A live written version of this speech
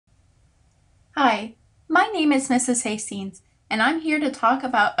Hi, my name is Mrs. Hastings, and I'm here to talk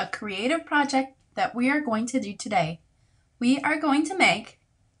about a creative project that we are going to do today. We are going to make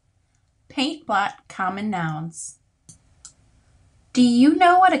paint blot common nouns. Do you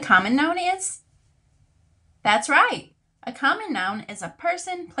know what a common noun is? That's right. A common noun is a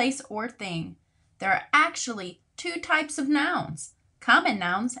person, place, or thing. There are actually two types of nouns, common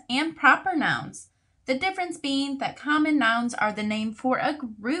nouns and proper nouns. The difference being that common nouns are the name for a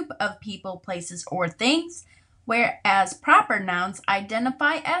group of people, places, or things, whereas proper nouns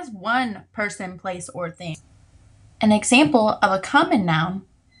identify as one person, place, or thing. An example of a common noun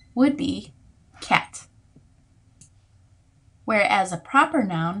would be cat, whereas a proper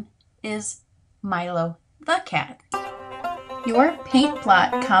noun is Milo the cat. Your paint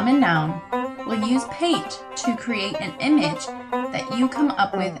blot common noun will use paint to create an image that you come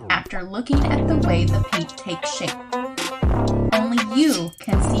up with after looking at the way the paint takes shape. Only you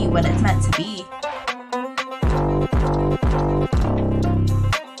can see what it's meant to be.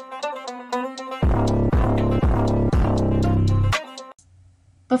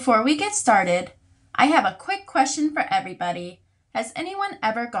 Before we get started, I have a quick question for everybody. Has anyone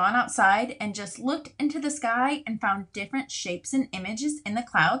ever gone outside and just looked into the sky and found different shapes and images in the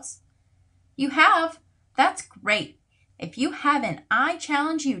clouds? You have? That's great. If you haven't, I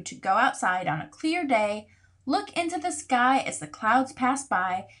challenge you to go outside on a clear day, look into the sky as the clouds pass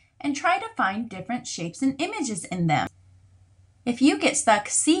by, and try to find different shapes and images in them. If you get stuck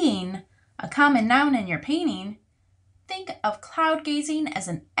seeing a common noun in your painting, think of cloud gazing as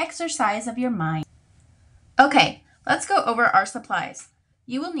an exercise of your mind. Okay, let's go over our supplies.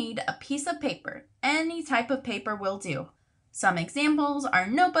 You will need a piece of paper. Any type of paper will do. Some examples are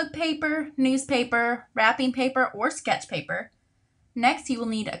notebook paper, newspaper, wrapping paper, or sketch paper. Next, you will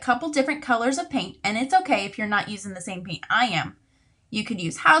need a couple different colors of paint, and it's okay if you're not using the same paint I am. You could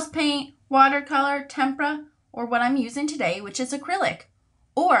use house paint, watercolor, tempera, or what I'm using today, which is acrylic.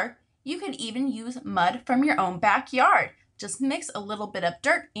 Or you could even use mud from your own backyard. Just mix a little bit of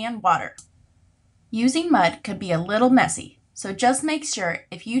dirt and water. Using mud could be a little messy, so just make sure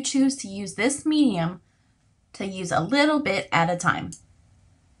if you choose to use this medium to use a little bit at a time.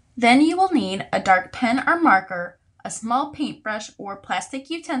 Then you will need a dark pen or marker, a small paintbrush or plastic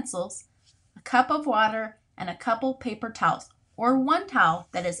utensils, a cup of water, and a couple paper towels, or one towel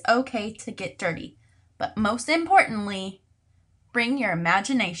that is okay to get dirty. But most importantly, bring your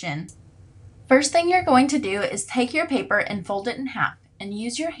imagination. First thing you're going to do is take your paper and fold it in half and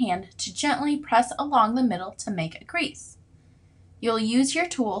use your hand to gently press along the middle to make a crease. You'll use your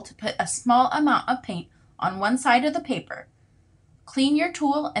tool to put a small amount of paint on one side of the paper. Clean your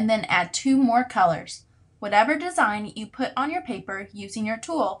tool and then add two more colors. Whatever design you put on your paper using your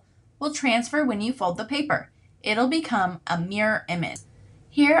tool will transfer when you fold the paper. It'll become a mirror image.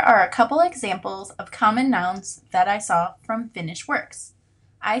 Here are a couple examples of common nouns that I saw from finished works.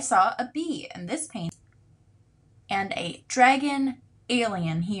 I saw a bee in this paint and a dragon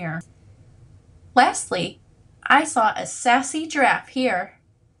alien here. Lastly, I saw a sassy giraffe here.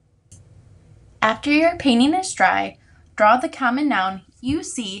 After your painting is dry, draw the common noun you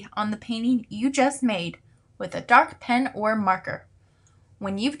see on the painting you just made with a dark pen or marker.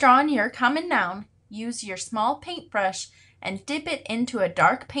 When you've drawn your common noun, use your small paintbrush and dip it into a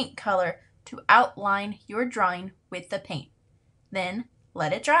dark paint color to outline your drawing with the paint. Then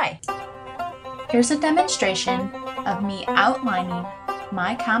let it dry. Here's a demonstration of me outlining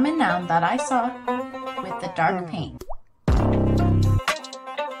my common noun that I saw with the dark paint.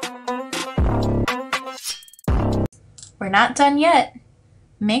 We're not done yet.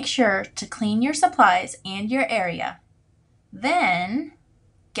 Make sure to clean your supplies and your area. Then,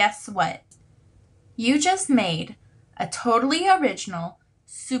 guess what? You just made a totally original,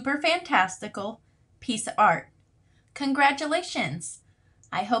 super fantastical piece of art. Congratulations!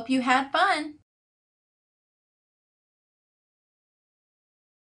 I hope you had fun.